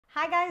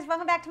Hi guys,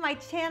 welcome back to my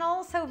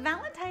channel. So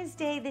Valentine's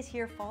Day this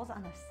year falls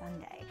on a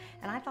Sunday,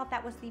 and I thought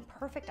that was the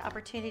perfect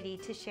opportunity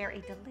to share a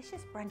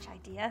delicious brunch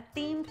idea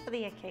themed for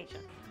the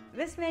occasion.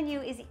 This menu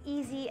is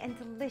easy and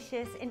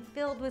delicious and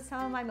filled with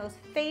some of my most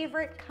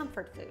favorite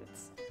comfort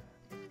foods.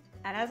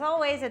 And as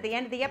always, at the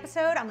end of the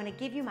episode, I'm gonna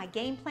give you my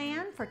game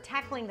plan for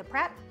tackling the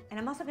prep, and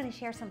I'm also gonna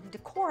share some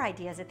decor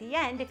ideas at the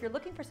end if you're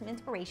looking for some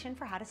inspiration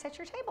for how to set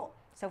your table.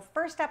 So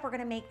first up, we're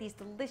gonna make these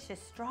delicious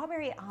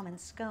strawberry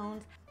almond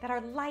scones that are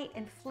light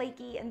and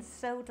flaky and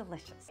so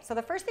delicious. So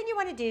the first thing you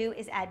wanna do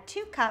is add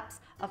 2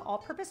 cups of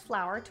all-purpose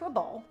flour to a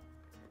bowl.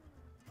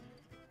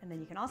 And then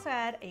you can also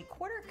add a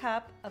 1/4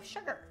 cup of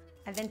sugar.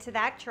 And then to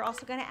that, you're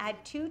also gonna add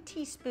 2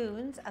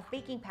 teaspoons of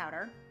baking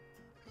powder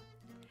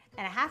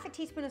and 1/2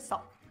 teaspoon of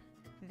salt.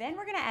 Then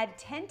we're gonna add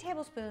 10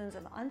 tablespoons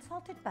of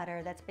unsalted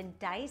butter that's been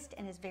diced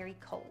and is very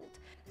cold.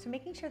 So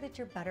making sure that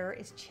your butter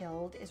is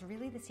chilled is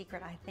really the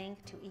secret, I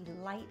think, to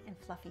a light and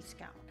fluffy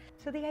scone.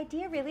 So the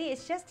idea really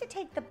is just to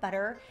take the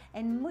butter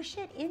and mush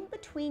it in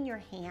between your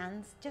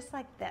hands, just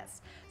like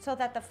this, so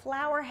that the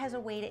flour has a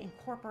way to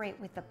incorporate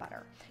with the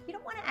butter. You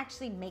don't wanna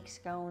actually make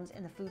scones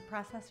in the food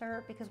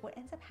processor because what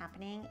ends up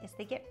happening is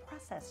they get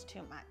processed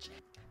too much.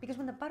 Because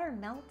when the butter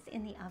melts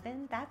in the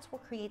oven, that's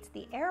what creates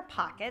the air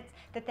pockets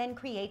that then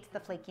creates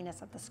the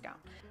flakiness of the scone.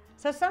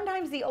 So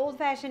sometimes the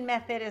old-fashioned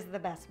method is the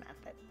best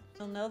method.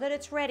 You'll know that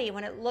it's ready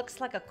when it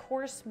looks like a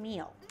course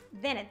meal.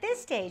 Then at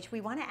this stage,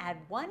 we want to add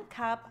 1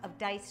 cup of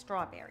diced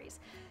strawberries.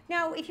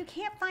 Now, if you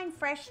can't find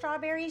fresh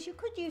strawberries, you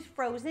could use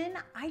frozen.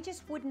 I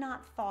just would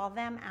not thaw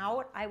them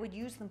out. I would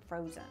use them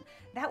frozen.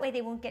 That way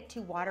they won't get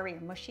too watery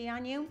or mushy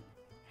on you.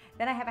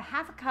 Then I have a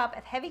 1/2 cup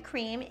of heavy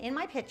cream in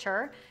my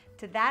pitcher.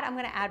 To that, I'm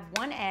gonna add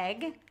 1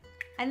 egg.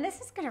 And this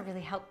is gonna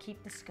really help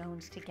keep the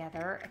scones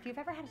together. If you've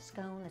ever had a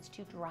scone that's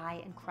too dry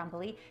and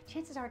crumbly,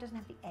 chances are it doesn't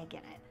have the egg in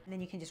it. And then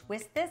you can just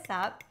whisk this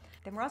up.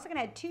 Then we're also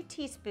gonna add 2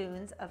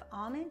 teaspoons of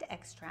almond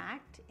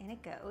extract. In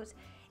it goes.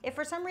 If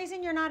for some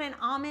reason you're not an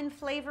almond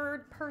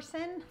flavored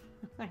person,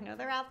 I know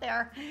they're out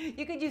there,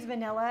 you could use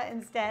vanilla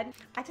instead.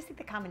 I just think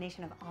the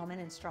combination of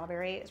almond and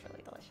strawberry is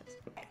really delicious.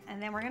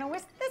 And then we're gonna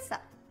whisk this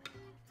up.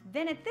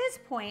 Then at this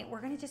point,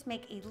 we're gonna just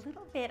make a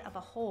little bit of a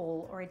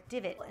hole or a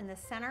divot in the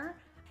center,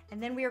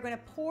 and then we are gonna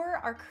pour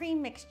our cream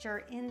mixture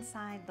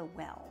inside the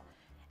well.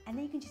 And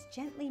then you can just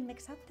gently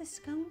mix up the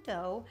scone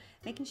dough,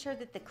 making sure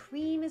that the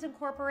cream is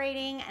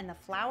incorporating and the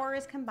flour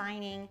is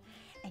combining,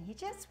 and you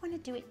just wanna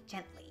do it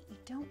gently. You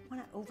don't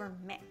wanna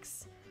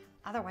overmix.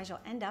 Otherwise, you'll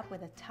end up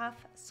with a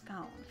tough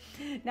scone.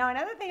 Now,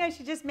 another thing I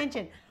should just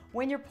mention,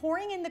 when you're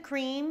pouring in the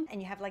cream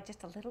and you have like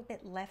just a little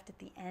bit left at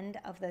the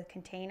end of the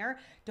container,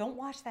 don't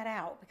wash that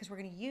out because we're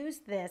gonna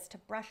use this to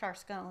brush our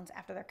scones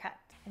after they're cut.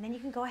 And then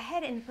you can go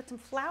ahead and put some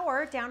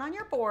flour down on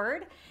your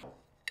board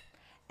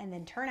and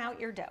then turn out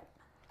your dough.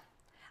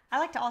 I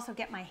like to also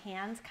get my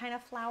hands kind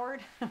of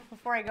floured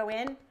before I go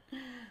in.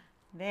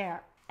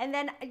 There. And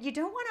then you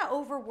don't wanna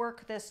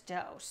overwork this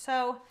dough.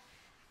 So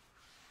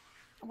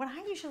what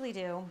I usually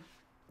do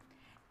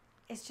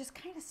is just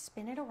kind of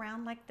spin it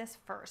around like this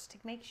first to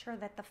make sure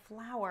that the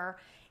flour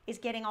is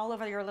getting all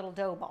over your little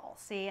dough ball,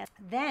 see?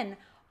 Then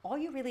all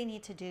you really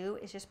need to do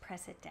is just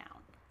press it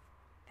down.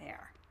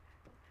 There.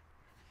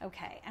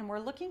 Okay, and we're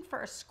looking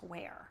for a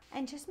square.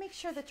 And just make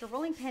sure that your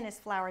rolling pin is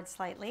floured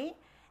slightly,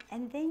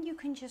 and then you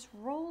can just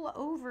roll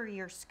over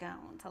your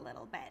scones a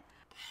little bit.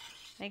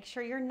 Make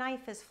sure your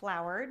knife is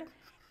floured,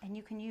 and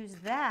you can use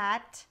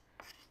that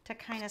to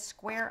kind of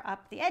square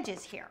up the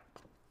edges here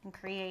and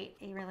create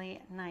a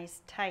really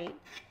nice tight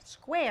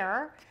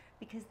square,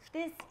 because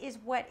this is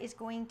what is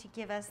going to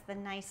give us the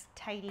nice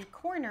tidy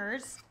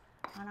corners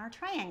on our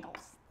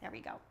triangles. There we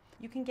go.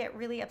 You can get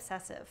really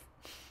obsessive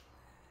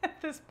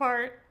at this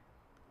part.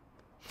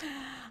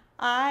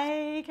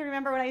 I can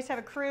remember when I used to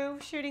have a crew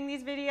shooting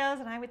these videos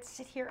and I would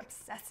sit here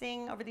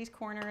obsessing over these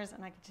corners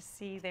and I could just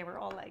see they were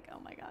all like, oh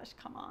my gosh,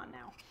 come on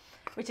now.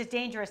 Which is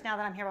dangerous now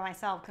that I'm here by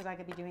myself because I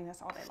could be doing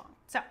this all day long.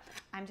 So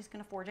I'm just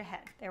gonna forge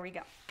ahead. There we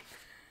go.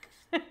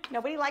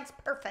 Nobody likes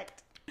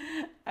perfect.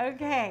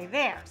 Okay,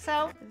 there.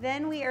 So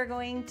then we are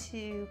going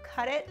to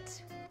cut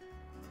it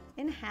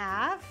in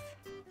half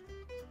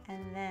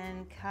and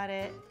then cut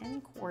it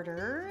in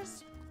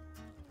quarters.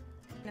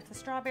 And if the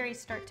strawberries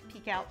start to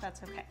peek out,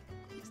 that's okay.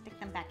 Stick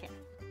them back in.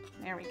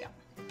 There we go.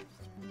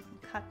 And you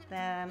can cut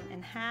them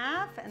in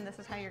half, and this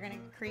is how you're gonna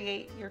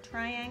create your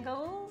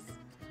triangles.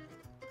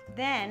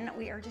 Then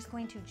we are just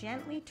going to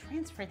gently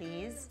transfer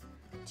these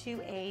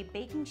to a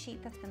baking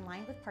sheet that's been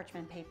lined with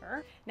parchment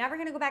paper. Now we're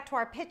gonna go back to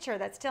our pitcher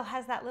that still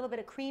has that little bit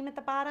of cream at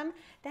the bottom.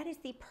 That is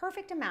the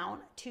perfect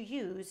amount to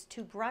use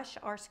to brush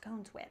our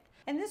scones with.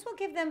 And this will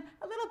give them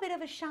a little bit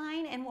of a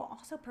shine and will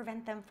also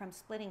prevent them from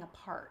splitting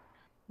apart.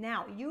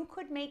 Now, you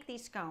could make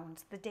these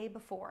scones the day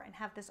before and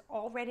have this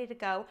all ready to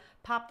go,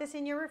 pop this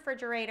in your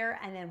refrigerator,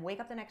 and then wake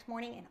up the next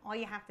morning and all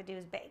you have to do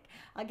is bake.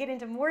 I'll get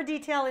into more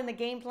detail in the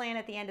game plan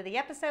at the end of the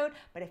episode,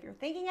 but if you're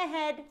thinking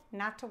ahead,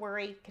 not to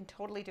worry, you can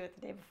totally do it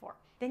the day before.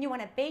 Then you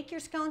want to bake your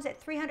scones at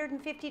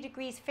 350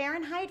 degrees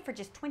Fahrenheit for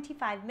just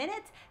 25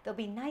 minutes. They'll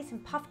be nice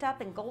and puffed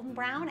up and golden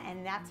brown,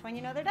 and that's when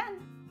you know they're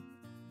done.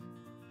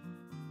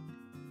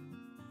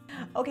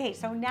 Okay,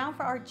 so now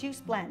for our juice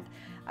blend.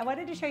 I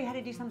wanted to show you how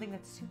to do something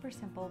that's super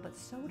simple, but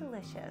so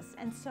delicious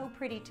and so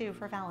pretty too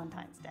for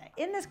Valentine's Day.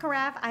 In this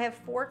carafe, I have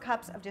 4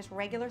 cups of just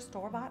regular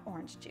store-bought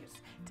orange juice.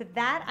 To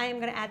that, I am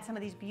gonna add some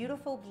of these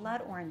beautiful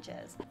blood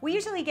oranges. We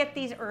usually get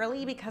these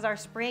early because our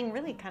spring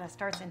really kind of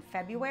starts in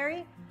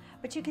February,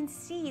 but you can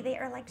see they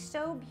are like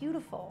so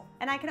beautiful.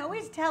 And I can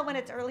always tell when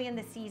it's early in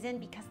the season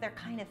because they're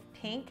kind of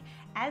pink.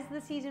 As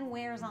the season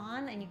wears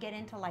on and you get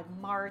into like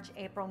March,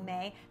 April,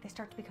 May, they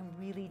start to become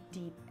really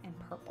deep and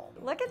purple.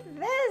 Look at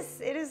this.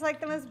 It is like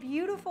the most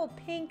beautiful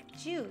pink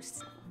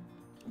juice.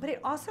 But it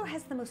also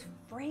has the most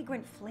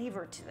fragrant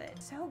flavor to it.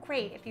 So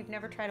great if you've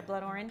never tried a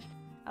blood orange.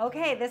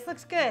 Okay, this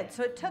looks good.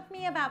 So it took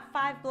me about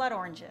 5 blood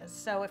oranges.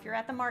 So if you're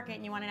at the market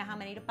and you want to know how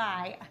many to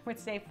buy, I would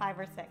say 5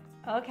 or 6.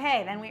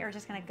 Okay, then we are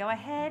just gonna go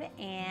ahead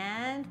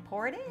and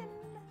pour it in.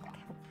 Look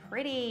how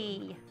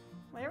pretty.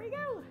 There we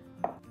go.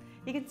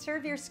 You can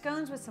serve your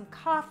scones with some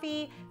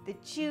coffee, the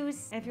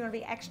juice, and if you want to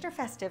be extra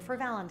festive for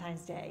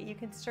Valentine's Day, you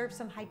can serve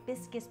some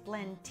hibiscus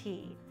blend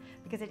tea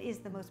because it is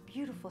the most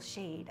beautiful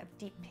shade of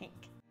deep pink.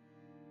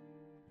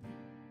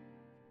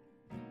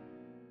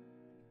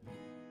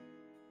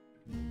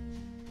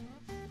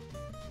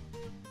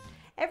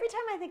 Every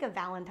time I think of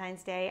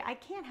Valentine's Day, I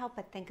can't help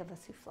but think of a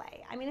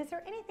souffle. I mean, is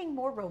there anything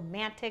more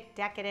romantic,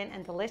 decadent,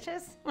 and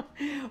delicious?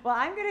 Well,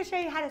 I'm gonna show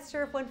you how to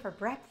serve one for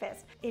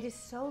breakfast. It is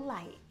so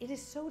light, it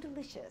is so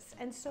delicious,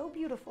 and so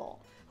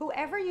beautiful.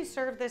 Whoever you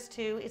serve this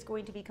to is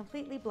going to be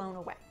completely blown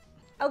away.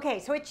 Okay,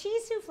 so a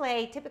cheese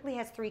souffle typically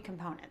has 3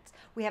 components.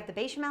 We have the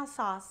bechamel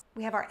sauce,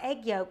 we have our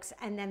egg yolks,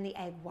 and then the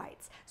egg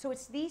whites. So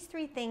it's these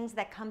 3 things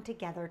that come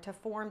together to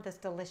form this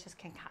delicious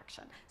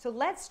concoction. So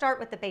let's start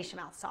with the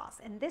bechamel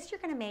sauce, and this you're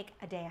gonna make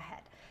a day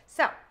ahead.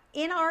 So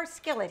in our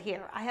skillet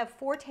here, I have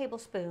 4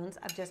 tablespoons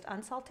of just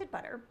unsalted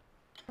butter.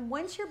 And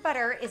once your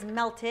butter is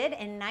melted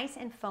and nice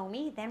and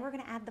foamy, then we're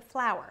gonna add the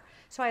flour.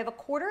 So I have a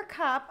 1/4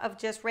 cup of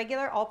just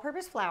regular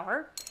all-purpose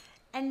flour.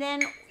 And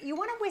then you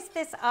want to whisk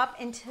this up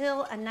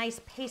until a nice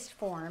paste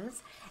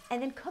forms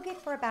and then cook it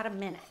for about a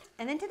minute.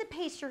 And then to the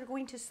paste, you're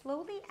going to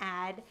slowly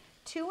add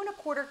 2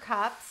 1/4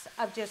 cups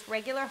of just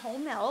regular whole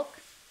milk.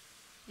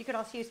 You could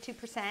also use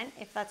 2%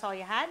 if that's all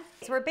you had.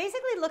 So we're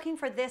basically looking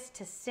for this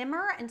to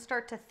simmer and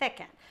start to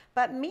thicken.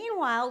 But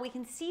meanwhile, we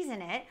can season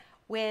it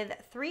with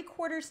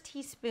 3/4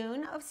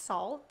 teaspoon of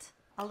salt,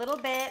 a little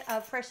bit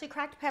of freshly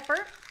cracked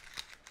pepper,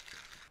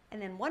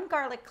 and then 1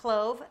 garlic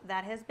clove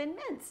that has been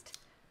minced.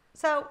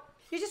 So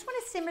you just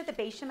want to simmer the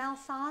bechamel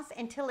sauce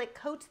until it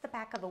coats the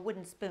back of a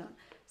wooden spoon.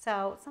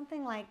 So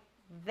something like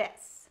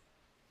this.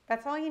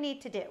 That's all you need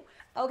to do.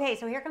 Okay,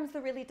 so here comes the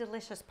really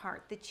delicious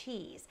part, the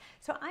cheese.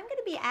 So I'm going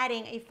to be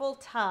adding a full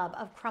tub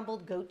of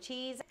crumbled goat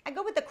cheese. I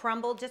go with the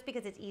crumbled just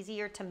because it's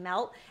easier to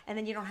melt and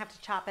then you don't have to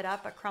chop it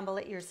up or crumble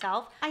it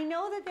yourself. I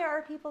know that there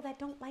are people that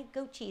don't like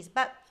goat cheese,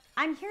 but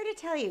I'm here to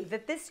tell you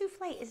that this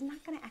souffle is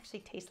not going to actually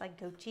taste like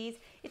goat cheese.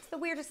 It's the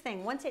weirdest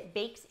thing. Once it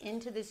bakes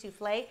into the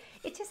souffle,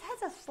 it just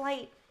has a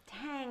slight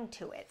tang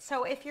to it.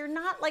 So if you're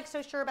not like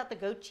so sure about the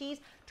goat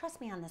cheese,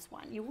 trust me on this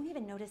one. You won't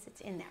even notice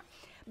it's in there.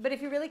 But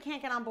if you really can't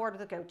get on board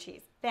with the goat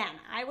cheese, then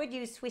I would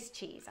use Swiss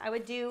cheese. I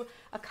would do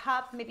a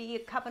cup, maybe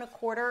 1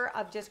 1/4 cups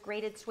of just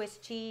grated Swiss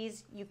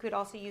cheese. You could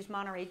also use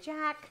Monterey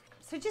Jack.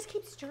 So just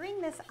keep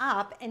stirring this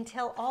up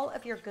until all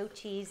of your goat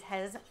cheese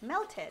has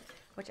melted,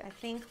 which I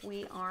think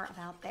we are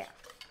about there.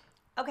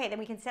 Okay, then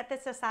we can set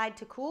this aside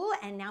to cool,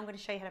 and now I'm going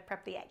to show you how to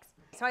prep the eggs.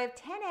 So I have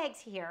 10 eggs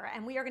here,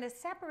 and we are going to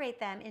separate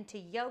them into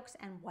yolks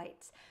and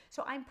whites.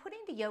 So I'm putting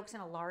the yolks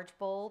in a large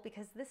bowl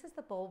because this is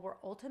the bowl we're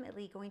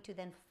ultimately going to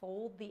then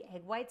fold the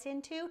egg whites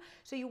into.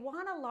 So you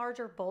want a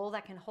larger bowl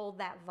that can hold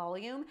that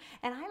volume,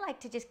 and I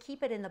like to just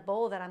keep it in the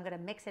bowl that I'm going to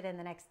mix it in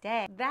the next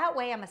day. That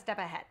way I'm a step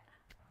ahead.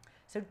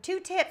 So 2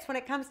 tips when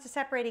it comes to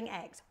separating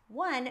eggs.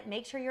 1,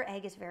 make sure your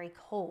egg is very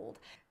cold,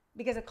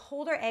 because a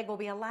colder egg will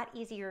be a lot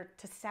easier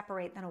to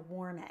separate than a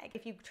warm egg.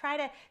 If you try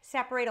to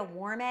separate a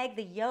warm egg,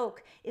 the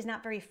yolk is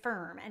not very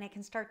firm and it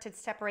can start to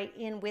separate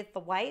in with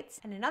the whites.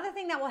 And another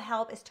thing that will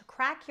help is to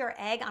crack your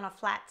egg on a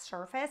flat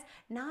surface,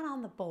 not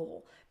on the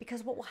bowl,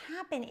 because what will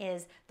happen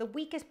is the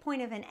weakest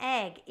point of an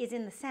egg is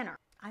in the center.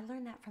 I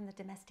learned that from the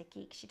Domestic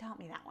Geek. She taught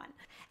me that one.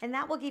 And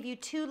that will give you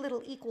 2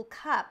 little equal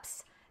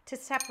cups to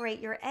separate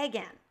your egg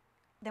in.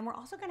 Then we're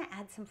also going to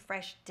add some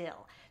fresh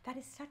dill. That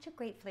is such a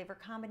great flavor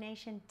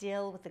combination,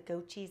 dill with the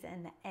goat cheese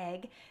and the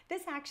egg.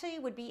 This actually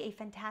would be a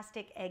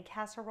fantastic egg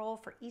casserole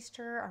for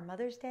Easter or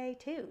Mother's Day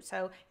too.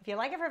 So if you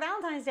like it for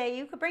Valentine's Day,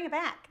 you could bring it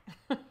back.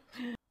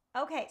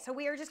 Okay, so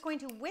we are just going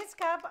to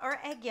whisk up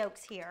our egg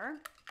yolks here.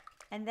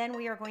 And then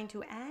we are going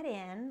to add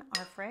in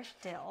our fresh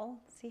dill.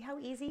 See how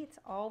easy? It's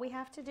all we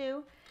have to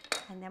do.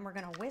 And then we're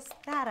going to whisk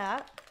that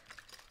up.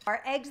 Our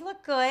eggs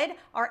look good,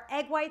 our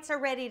egg whites are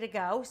ready to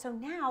go. So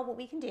now what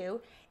we can do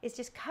is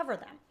just cover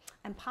them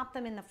and pop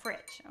them in the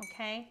fridge,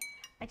 okay?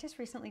 I just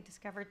recently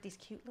discovered these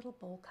cute little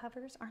bowl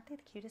covers. Aren't they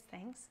the cutest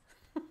things?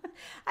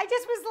 I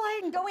just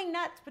was like going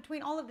nuts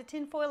between all of the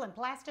tin foil and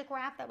plastic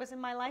wrap that was in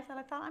my life that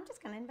I thought I'm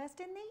just gonna invest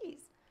in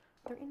these.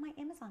 They're in my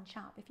Amazon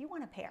shop if you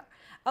want a pair.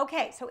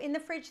 Okay, so in the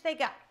fridge they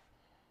go.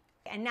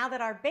 And now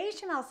that our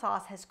bechamel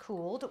sauce has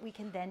cooled, we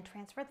can then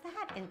transfer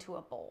that into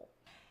a bowl.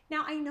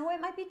 Now, I know it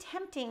might be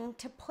tempting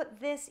to put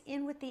this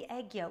in with the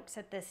egg yolks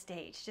at this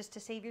stage, just to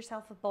save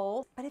yourself a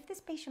bowl. But if this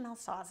bechamel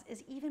sauce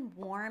is even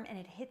warm and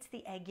it hits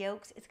the egg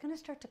yolks, it's gonna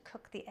start to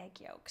cook the egg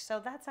yolks.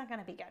 So that's not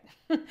gonna be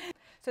good.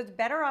 So it's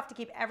better off to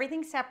keep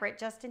everything separate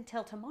just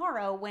until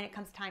tomorrow when it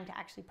comes time to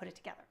actually put it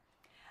together.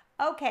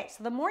 Okay,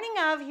 so the morning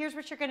of, here's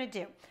what you're gonna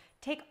do.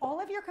 Take all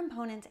of your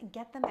components and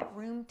get them at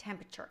room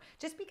temperature.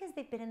 Just because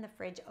they've been in the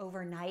fridge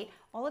overnight,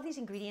 all of these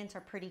ingredients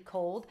are pretty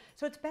cold,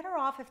 so it's better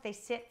off if they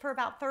sit for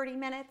about 30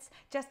 minutes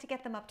just to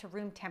get them up to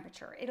room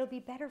temperature. It'll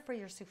be better for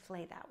your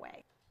souffle that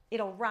way.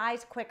 It'll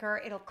rise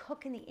quicker, it'll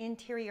cook in the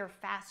interior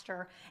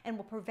faster, and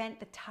will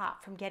prevent the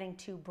top from getting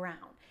too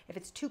brown. If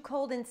it's too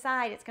cold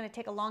inside, it's gonna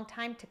take a long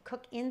time to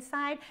cook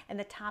inside, and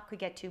the top could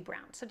get too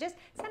brown. So just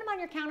set them on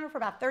your counter for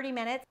about 30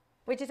 minutes.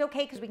 Which is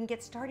okay because we can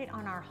get started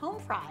on our home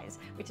fries,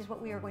 which is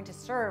what we are going to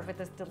serve with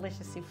this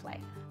delicious souffle.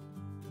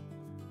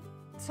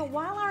 So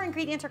while our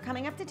ingredients are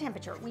coming up to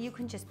temperature, you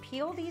can just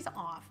peel these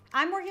off.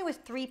 I'm working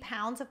with 3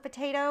 pounds of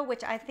potato,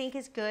 which I think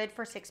is good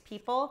for 6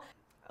 people.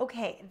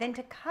 Okay, then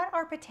to cut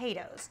our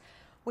potatoes,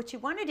 what you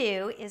want to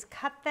do is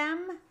cut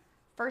them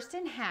first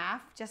in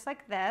half, just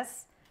like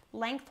this,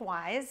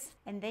 lengthwise,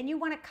 and then you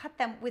want to cut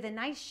them with a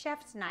nice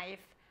chef's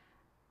knife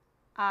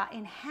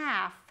in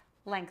half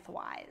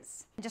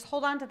lengthwise. And just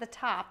hold on to the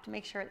top to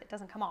make sure it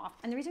doesn't come off.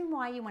 And the reason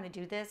why you want to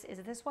do this is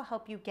this will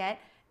help you get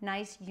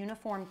nice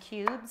uniform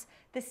cubes.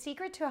 The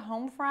secret to a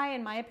home fry,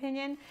 in my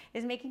opinion,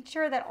 is making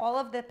sure that all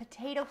of the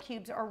potato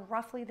cubes are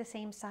roughly the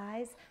same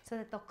size so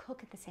that they'll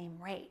cook at the same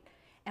rate.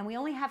 And we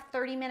only have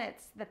 30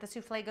 minutes that the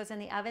souffle goes in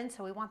the oven,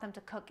 so we want them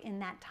to cook in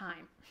that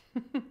time.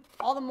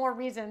 All the more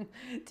reason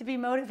to be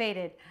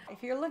motivated.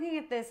 If you're looking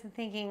at this and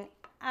thinking,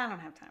 I don't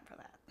have time for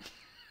that.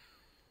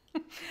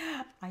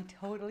 I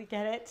totally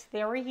get it.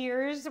 There were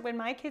years when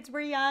my kids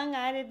were young,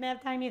 I didn't have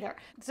time either.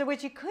 So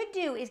what you could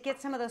do is get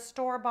some of those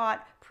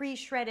store-bought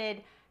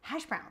pre-shredded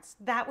hash browns.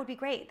 That would be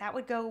great. That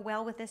would go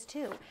well with this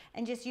too.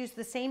 And just use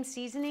the same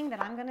seasoning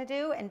that I'm gonna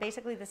do and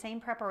basically the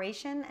same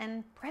preparation,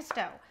 and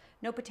presto.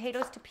 No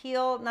potatoes to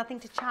peel, nothing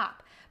to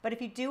chop. But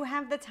if you do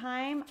have the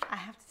time, I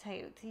have to tell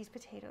you, these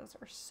potatoes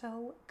are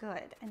so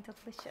good and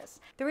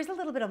delicious. There is a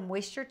little bit of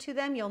moisture to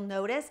them, you'll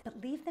notice,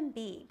 but leave them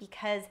be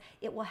because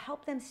it will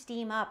help them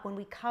steam up when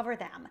we cover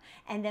them.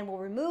 And then we'll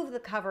remove the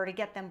cover to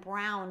get them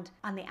browned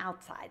on the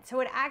outside.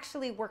 So it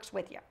actually works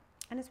with you.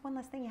 And it's one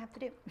less thing you have to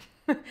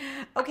do.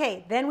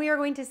 Okay, then we are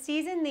going to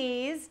season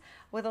these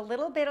with a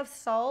little bit of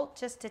salt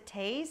just to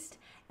taste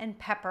and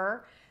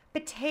pepper.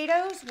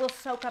 Potatoes will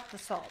soak up the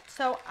salt.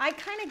 So I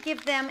kind of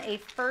give them a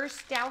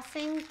first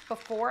dousing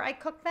before I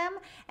cook them,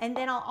 and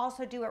then I'll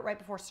also do it right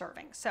before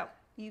serving. So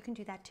you can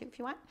do that too if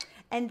you want.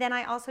 And then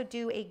I also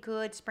do a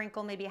good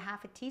sprinkle, maybe a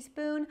half a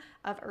teaspoon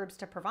of herbes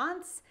de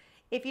Provence.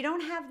 If you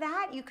don't have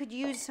that, you could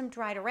use some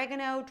dried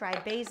oregano,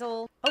 dried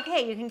basil.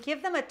 Okay, you can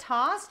give them a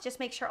toss. Just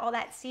make sure all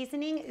that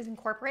seasoning is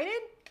incorporated.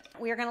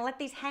 We are gonna let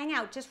these hang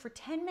out just for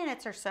 10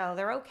 minutes or so.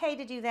 They're okay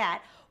to do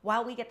that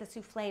while we get the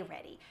souffle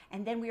ready.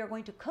 And then we are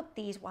going to cook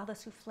these while the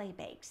souffle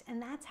bakes.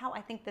 And that's how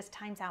I think this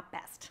times out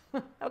best.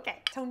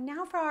 Okay, so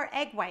now for our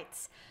egg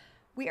whites.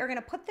 We are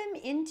gonna put them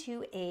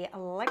into an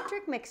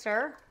electric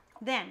mixer.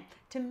 Then,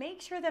 to make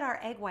sure that our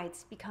egg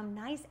whites become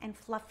nice and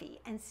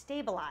fluffy and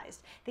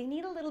stabilized, they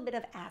need a little bit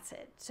of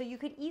acid. So you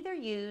could either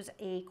use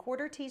a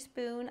 1/4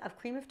 teaspoon of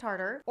cream of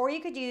tartar, or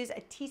you could use a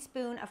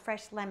teaspoon of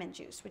fresh lemon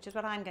juice, which is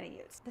what I'm gonna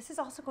use. This is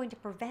also going to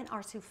prevent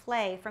our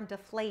souffle from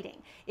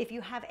deflating. If you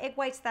have egg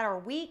whites that are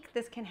weak,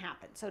 this can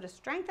happen. So to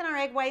strengthen our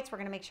egg whites, we're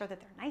gonna make sure that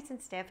they're nice and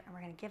stiff, and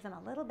we're gonna give them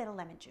a little bit of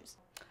lemon juice.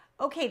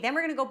 Okay, then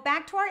we're gonna go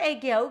back to our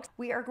egg yolks.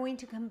 We are going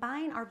to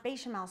combine our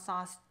bechamel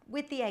sauce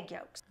with the egg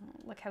yolks.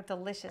 Look how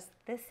delicious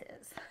this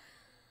is.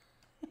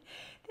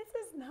 This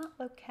is not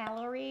low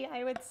calorie,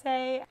 I would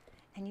say.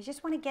 And you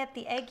just wanna get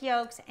the egg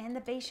yolks and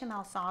the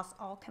bechamel sauce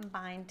all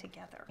combined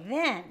together.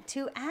 Then,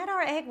 to add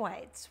our egg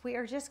whites, we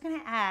are just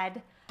gonna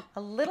add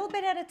a little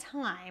bit at a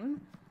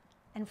time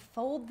and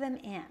fold them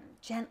in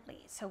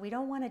gently. So we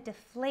don't wanna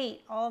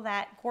deflate all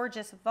that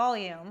gorgeous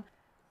volume.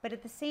 But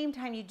at the same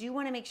time, you do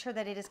want to make sure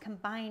that it is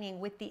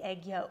combining with the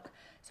egg yolk.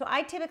 So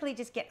I typically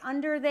just get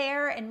under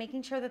there and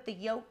making sure that the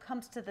yolk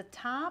comes to the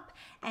top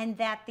and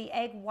that the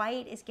egg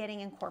white is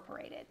getting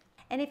incorporated.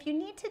 And if you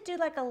need to do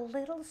like a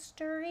little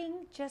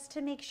stirring just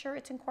to make sure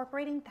it's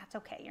incorporating, that's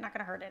okay. You're not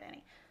going to hurt it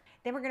any.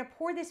 Then we're going to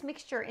pour this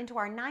mixture into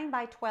our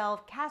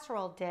 9x12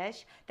 casserole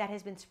dish that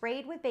has been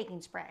sprayed with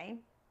baking spray.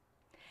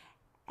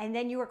 And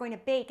then you are going to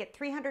bake at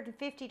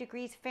 350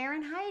 degrees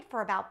Fahrenheit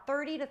for about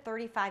 30 to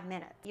 35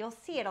 minutes. You'll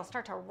see it'll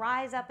start to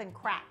rise up and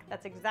crack.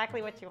 That's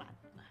exactly what you want.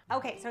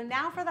 Okay, so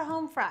now for the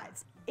home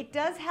fries. It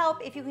does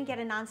help if you can get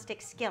a nonstick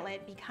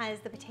skillet because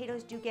the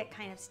potatoes do get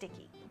kind of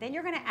sticky. Then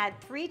you're gonna add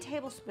 3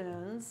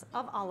 tablespoons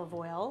of olive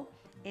oil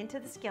into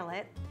the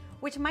skillet,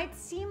 which might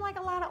seem like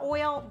a lot of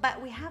oil,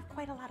 but we have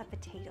quite a lot of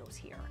potatoes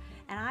here.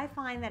 And I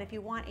find that if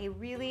you want a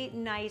really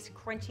nice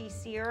crunchy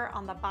sear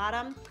on the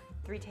bottom,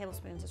 3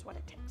 tablespoons is what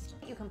it takes.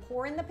 You can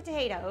pour in the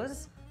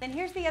potatoes. Then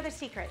here's the other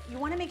secret. You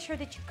want to make sure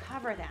that you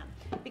cover them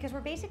because we're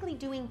basically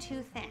doing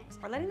 2 things.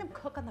 We're letting them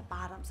cook on the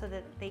bottom so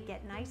that they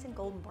get nice and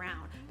golden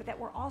brown, but that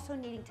we're also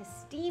needing to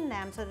steam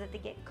them so that they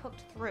get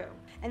cooked through.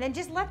 And then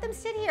just let them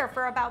sit here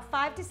for about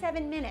 5 to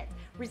 7 minutes.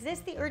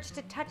 Resist the urge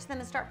to touch them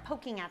and start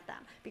poking at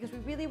them because we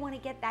really want to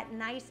get that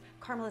nice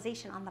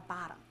caramelization on the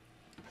bottom.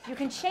 You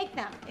can shake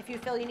them if you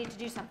feel you need to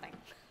do something.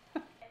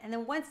 And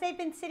then once they've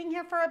been sitting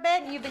here for a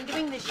bit, and you've been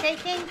doing the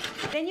shaking,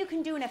 then you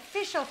can do an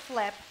official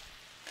flip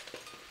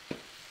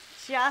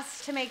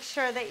just to make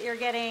sure that you're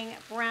getting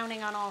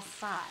browning on all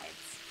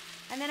sides.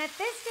 And then at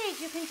this stage,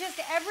 you can just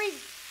every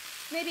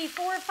maybe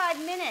 4 or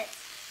 5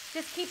 minutes,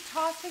 just keep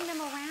tossing them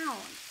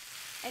around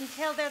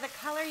until they're the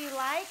color you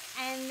like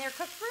and they're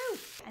cooked through.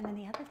 And then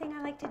the other thing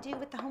I like to do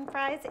with the home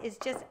fries is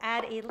just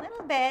add a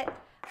little bit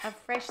of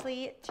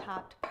freshly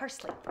chopped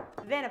parsley.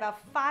 Then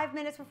about 5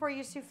 minutes before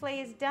your souffle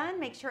is done,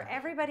 make sure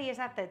everybody is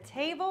at the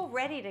table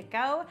ready to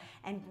go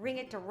and bring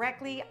it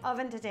directly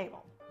oven to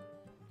table.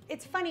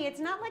 It's funny, it's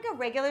not like a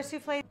regular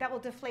souffle that will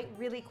deflate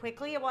really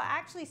quickly. It will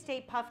actually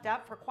stay puffed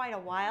up for quite a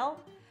while,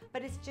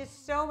 but it's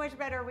just so much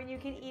better when you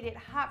can eat it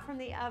hot from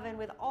the oven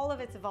with all of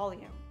its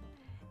volume.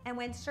 And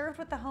when served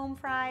with the home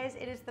fries,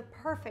 it is the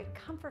perfect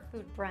comfort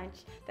food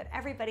brunch that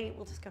everybody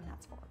will just go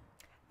nuts for.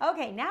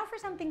 Okay, now for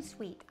something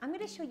sweet. I'm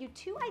gonna show you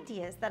 2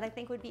 ideas that I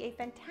think would be a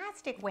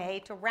fantastic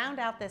way to round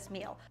out this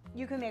meal.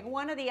 You can make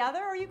one or the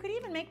other, or you could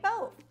even make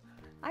both.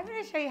 I'm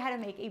gonna show you how to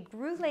make a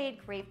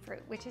Bruleed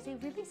Grapefruit, which is a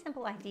really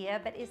simple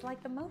idea, but is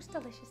like the most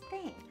delicious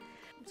thing.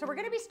 So we're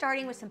gonna be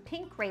starting with some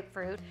pink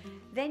grapefruit.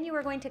 Then you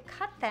are going to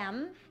cut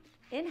them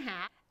in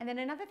half. And then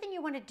another thing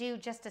you wanna do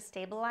just to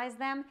stabilize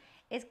them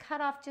is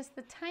cut off just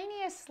the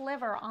tiniest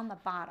sliver on the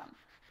bottom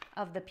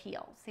of the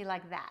peel. See,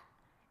 like that.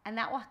 And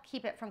that will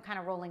keep it from kind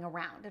of rolling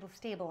around. It'll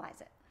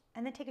stabilize it.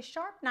 And then take a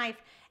sharp knife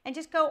and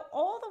just go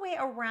all the way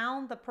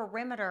around the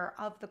perimeter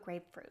of the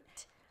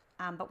grapefruit.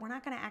 But we're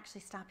not gonna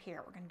actually stop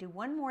here. We're gonna do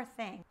one more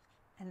thing,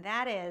 and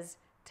that is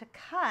to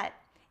cut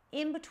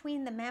in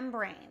between the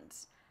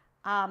membranes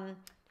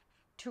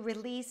to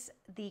release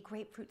the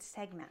grapefruit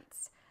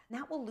segments.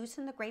 That will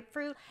loosen the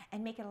grapefruit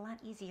and make it a lot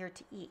easier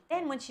to eat.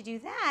 Then once you do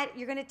that,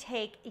 you're gonna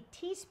take a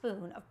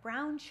teaspoon of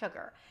brown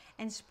sugar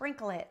and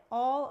sprinkle it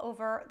all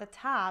over the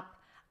top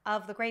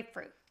of the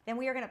grapefruit. Then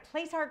we are gonna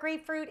place our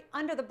grapefruit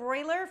under the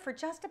broiler for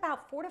just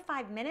about 4 to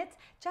 5 minutes,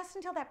 just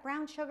until that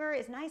brown sugar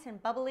is nice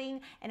and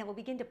bubbling and it will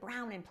begin to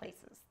brown in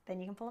places. Then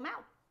you can pull them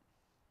out.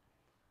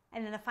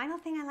 And then the final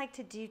thing I like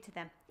to do to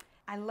them,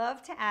 I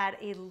love to add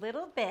a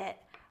little bit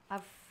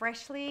of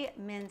freshly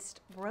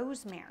minced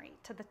rosemary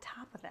to the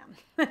top of them.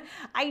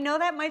 I know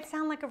that might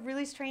sound like a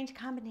really strange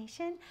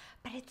combination,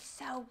 but it's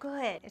so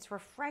good. It's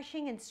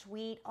refreshing and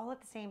sweet all at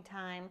the same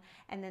time,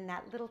 and then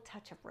that little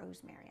touch of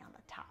rosemary on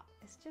the top.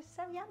 It's just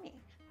so yummy.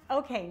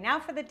 Okay, now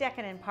for the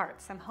decadent part,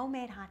 some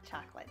homemade hot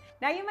chocolate.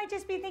 Now you might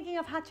just be thinking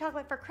of hot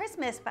chocolate for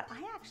Christmas, but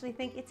I actually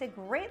think it's a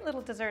great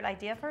little dessert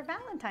idea for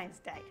Valentine's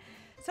Day.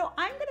 So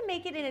I'm gonna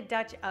make it in a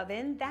Dutch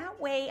oven. That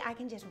way I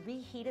can just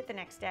reheat it the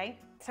next day.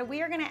 So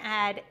we are gonna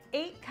add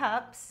 8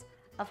 cups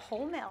of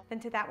whole milk. Then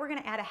to that we're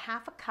gonna add a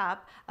 1/2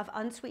 cup of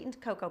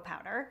unsweetened cocoa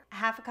powder, a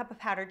 1/2 cup of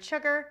powdered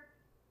sugar,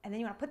 and then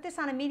you wanna put this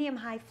on a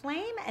medium-high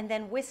flame and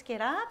then whisk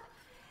it up.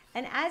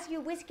 And as you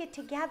whisk it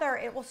together,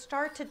 it will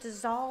start to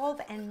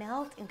dissolve and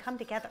melt and come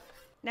together.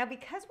 Now,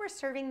 because we're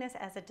serving this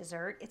as a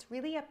dessert, it's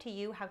really up to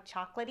you how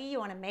chocolatey you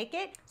wanna make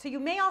it. So you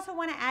may also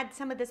wanna add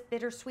some of this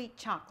bittersweet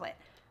chocolate.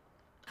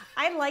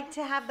 I like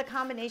to have the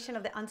combination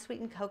of the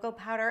unsweetened cocoa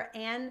powder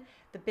and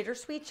the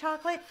bittersweet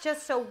chocolate,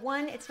 just so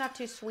one, it's not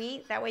too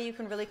sweet. That way you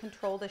can really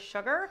control the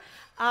sugar.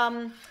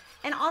 And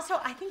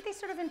also, I think they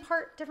sort of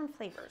impart different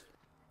flavors.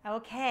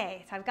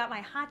 Okay, so I've got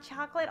my hot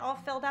chocolate all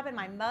filled up in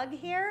my mug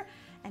here,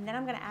 and then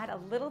I'm gonna add a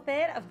little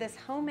bit of this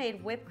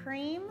homemade whipped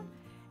cream,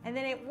 and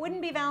then it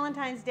wouldn't be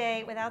Valentine's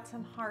Day without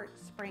some heart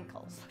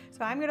sprinkles.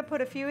 So I'm gonna put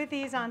a few of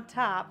these on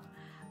top.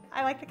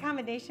 I like the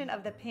combination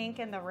of the pink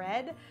and the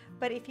red,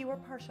 but if you were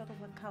partial to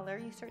one color,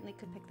 you certainly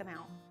could pick them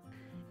out.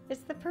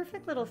 It's the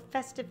perfect little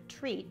festive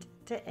treat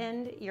to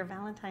end your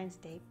Valentine's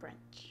Day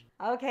brunch.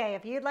 Okay,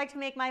 if you'd like to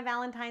make my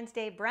Valentine's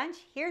Day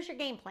brunch, here's your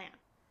game plan.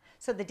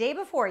 So the day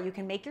before, you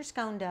can make your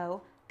scone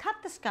dough, cut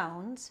the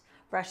scones,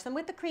 brush them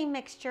with the cream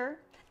mixture,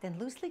 then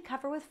loosely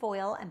cover with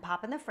foil and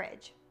pop in the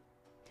fridge.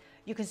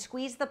 You can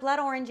squeeze the blood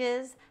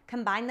oranges,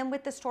 combine them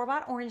with the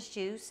store-bought orange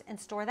juice, and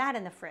store that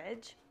in the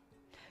fridge.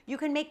 You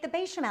can make the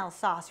bechamel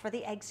sauce for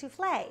the egg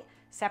souffle.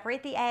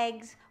 Separate the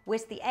eggs,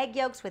 whisk the egg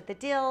yolks with the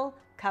dill,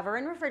 cover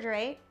and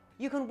refrigerate.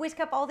 You can whisk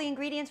up all the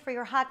ingredients for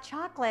your hot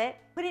chocolate,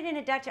 put it in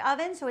a Dutch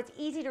oven so it's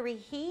easy to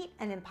reheat,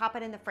 and then pop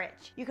it in the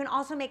fridge. You can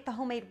also make the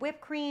homemade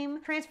whipped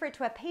cream, transfer it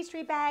to a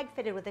pastry bag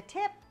fitted with a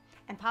tip,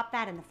 and pop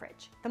that in the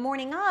fridge. The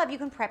morning of, you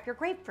can prep your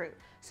grapefruit.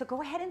 So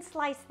go ahead and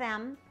slice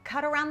them,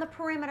 cut around the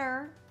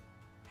perimeter,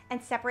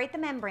 and separate the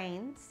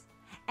membranes,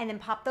 and then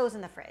pop those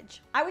in the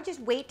fridge. I would just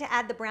wait to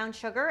add the brown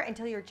sugar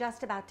until you're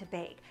just about to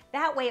bake.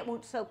 That way it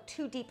won't soak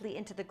too deeply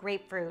into the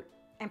grapefruit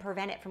and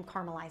prevent it from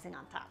caramelizing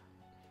on top.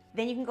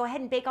 Then you can go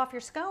ahead and bake off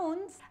your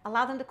scones,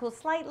 allow them to cool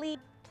slightly,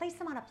 place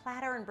them on a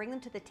platter and bring them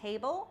to the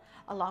table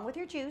along with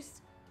your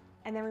juice.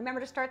 And then remember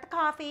to start the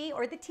coffee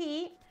or the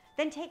tea.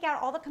 Then take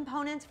out all the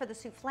components for the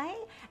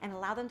souffle and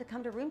allow them to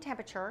come to room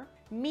temperature.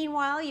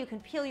 Meanwhile, you can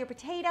peel your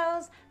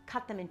potatoes,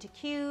 cut them into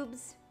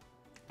cubes,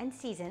 and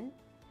season.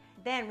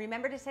 Then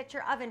remember to set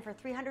your oven for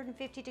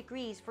 350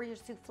 degrees for your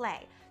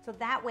souffle. So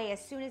that way,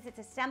 as soon as it's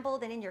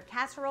assembled and in your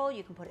casserole,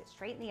 you can put it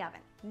straight in the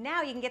oven.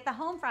 Now you can get the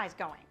home fries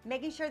going,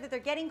 making sure that they're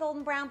getting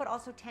golden brown but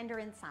also tender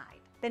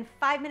inside. Then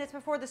 5 minutes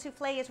before the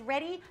souffle is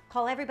ready,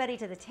 call everybody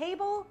to the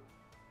table,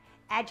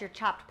 add your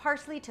chopped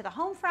parsley to the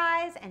home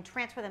fries and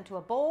transfer them to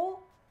a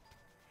bowl,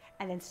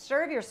 and then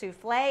serve your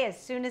souffle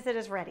as soon as it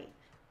is ready.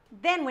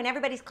 Then when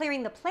everybody's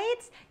clearing the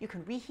plates, you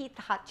can reheat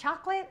the hot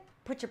chocolate,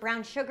 put your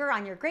brown sugar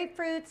on your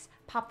grapefruits,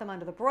 pop them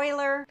under the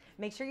broiler.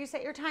 Make sure you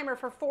set your timer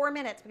for 4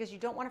 minutes because you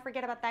don't want to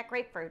forget about that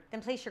grapefruit.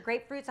 Then place your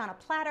grapefruits on a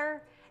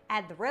platter,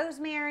 add the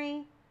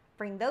rosemary,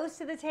 bring those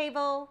to the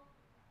table,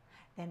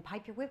 then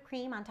pipe your whipped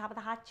cream on top of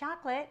the hot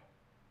chocolate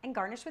and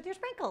garnish with your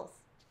sprinkles.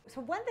 So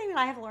one thing that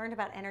I have learned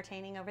about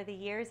entertaining over the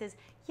years is,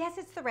 yes,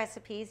 it's the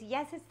recipes,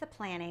 yes, it's the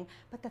planning,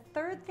 but the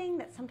third thing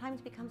that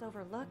sometimes becomes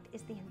overlooked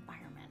is the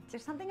environment.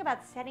 There's something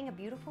about setting a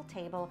beautiful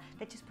table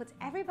that just puts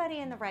everybody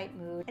in the right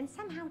mood and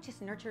somehow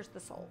just nurtures the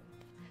soul.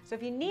 So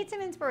if you need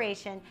some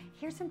inspiration,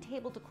 here's some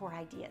table decor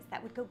ideas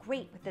that would go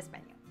great with this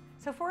menu.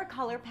 So for a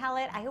color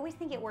palette, I always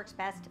think it works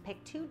best to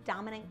pick 2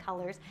 dominant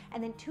colors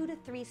and then 2 to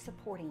 3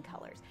 supporting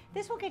colors.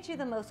 This will get you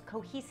the most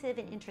cohesive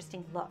and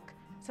interesting look.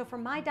 So for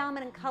my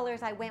dominant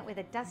colors, I went with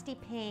a dusty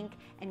pink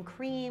and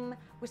cream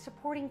with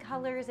supporting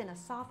colors in a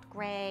soft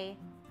gray,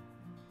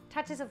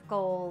 touches of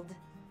gold,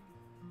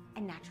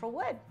 and natural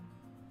wood.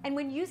 And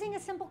when using a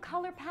simple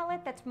color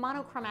palette that's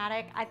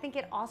monochromatic, I think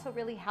it also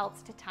really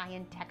helps to tie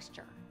in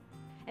texture.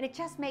 And it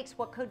just makes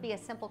what could be a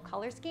simple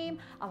color scheme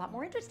a lot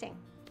more interesting.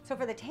 So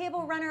for the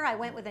table runner, I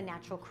went with a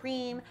natural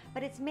cream,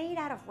 but it's made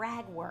out of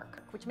rag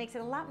work, which makes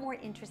it a lot more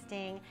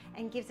interesting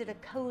and gives it a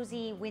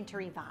cozy,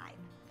 wintry vibe.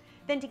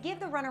 Then to give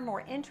the runner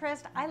more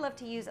interest, I love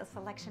to use a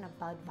selection of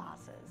bud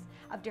vases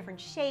of different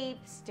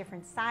shapes,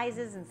 different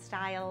sizes and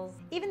styles.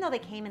 Even though they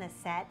came in a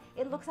set,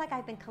 it looks like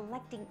I've been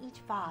collecting each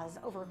vase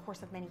over a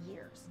course of many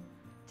years.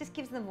 Just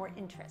gives them more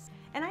interest.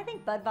 And I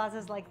think bud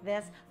vases like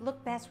this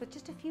look best with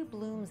just a few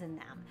blooms in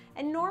them.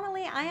 And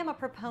normally I am a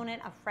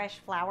proponent of fresh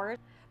flowers,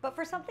 but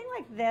for something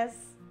like this,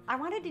 I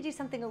wanted to do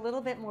something a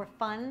little bit more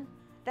fun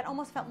that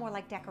almost felt more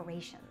like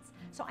decorations.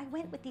 So I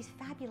went with these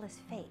fabulous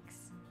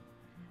fakes.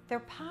 They're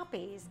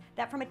poppies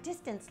that from a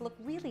distance look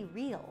really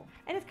real.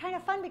 And it's kind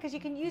of fun because you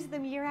can use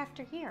them year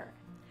after year.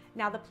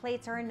 Now the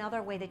plates are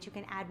another way that you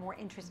can add more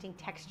interesting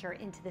texture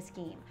into the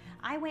scheme.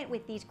 I went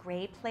with these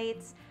gray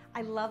plates.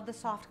 I love the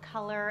soft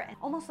color. It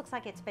almost looks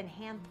like it's been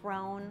hand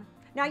thrown.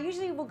 Now I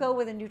usually will go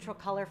with a neutral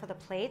color for the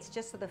plates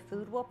just so the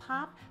food will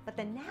pop, but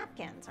the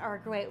napkins are a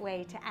great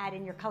way to add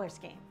in your color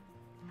scheme.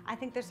 I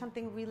think there's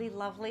something really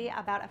lovely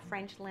about a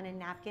French linen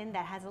napkin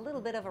that has a little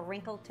bit of a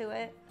wrinkle to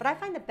it. But I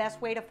find the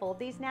best way to fold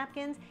these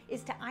napkins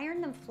is to iron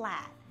them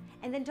flat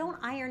and then don't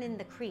iron in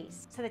the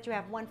crease so that you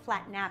have one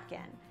flat napkin.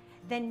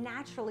 Then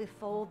naturally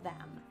fold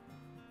them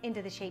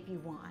into the shape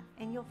you want.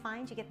 And you'll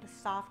find you get the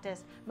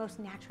softest, most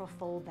natural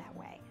fold that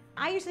way.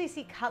 I usually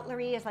see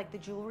cutlery as like the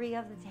jewelry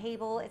of the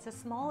table. It's a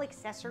small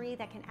accessory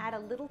that can add a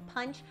little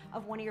punch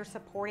of one of your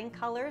supporting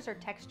colors or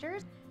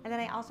textures. And then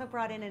I also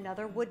brought in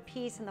another wood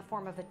piece in the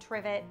form of a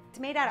trivet. It's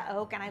made out of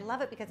oak and I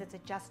love it because it's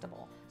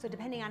adjustable. So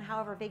depending on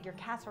however big your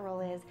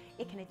casserole is,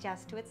 it can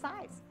adjust to its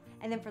size.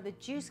 And then for the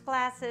juice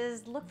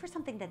glasses, look for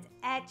something that's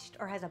etched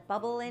or has a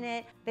bubble in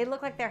it. They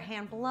look like they're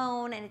hand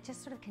blown and it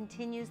just sort of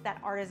continues that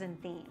artisan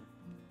theme.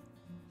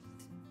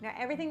 Now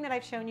everything that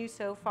I've shown you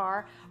so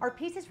far are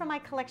pieces from my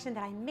collection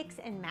that I mix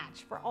and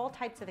match for all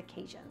types of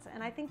occasions.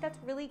 And I think that's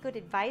really good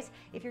advice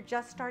if you're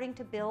just starting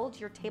to build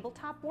your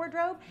tabletop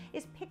wardrobe,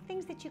 is pick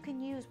things that you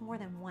can use more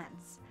than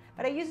once.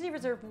 But I usually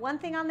reserve one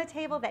thing on the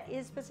table that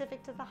is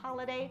specific to the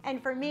holiday.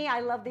 And for me,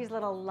 I love these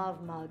little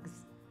love mugs.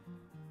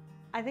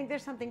 I think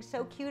there's something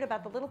so cute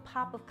about the little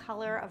pop of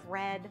color of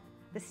red,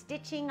 the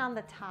stitching on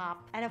the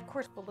top, and of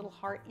course the little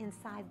heart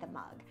inside the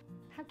mug.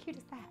 How cute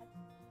is that?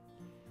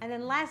 And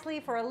then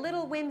lastly, for a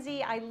little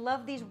whimsy, I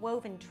love these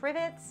woven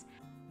trivets.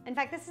 In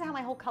fact, this is how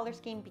my whole color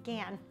scheme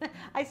began.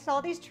 I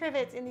saw these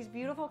trivets in these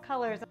beautiful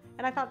colors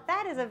and I thought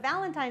that is a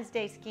Valentine's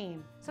Day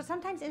scheme. So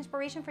sometimes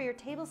inspiration for your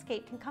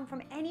tablescape can come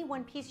from any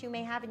one piece you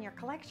may have in your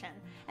collection,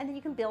 and then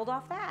you can build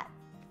off that.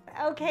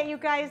 Okay, you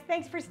guys,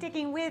 thanks for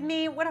sticking with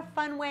me. What a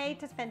fun way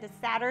to spend a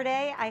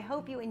Saturday. I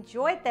hope you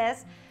enjoyed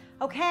this.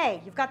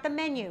 Okay, you've got the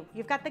menu,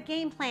 you've got the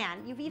game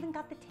plan, you've even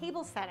got the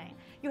table setting.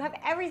 You have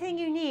everything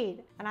you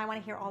need, and I want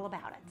to hear all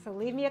about it. So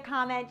leave me a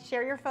comment,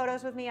 share your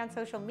photos with me on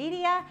social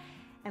media,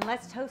 and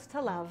let's toast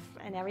to love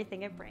and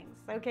everything it brings.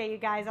 Okay, you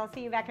guys, I'll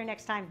see you back here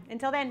next time.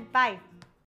 Until then, bye.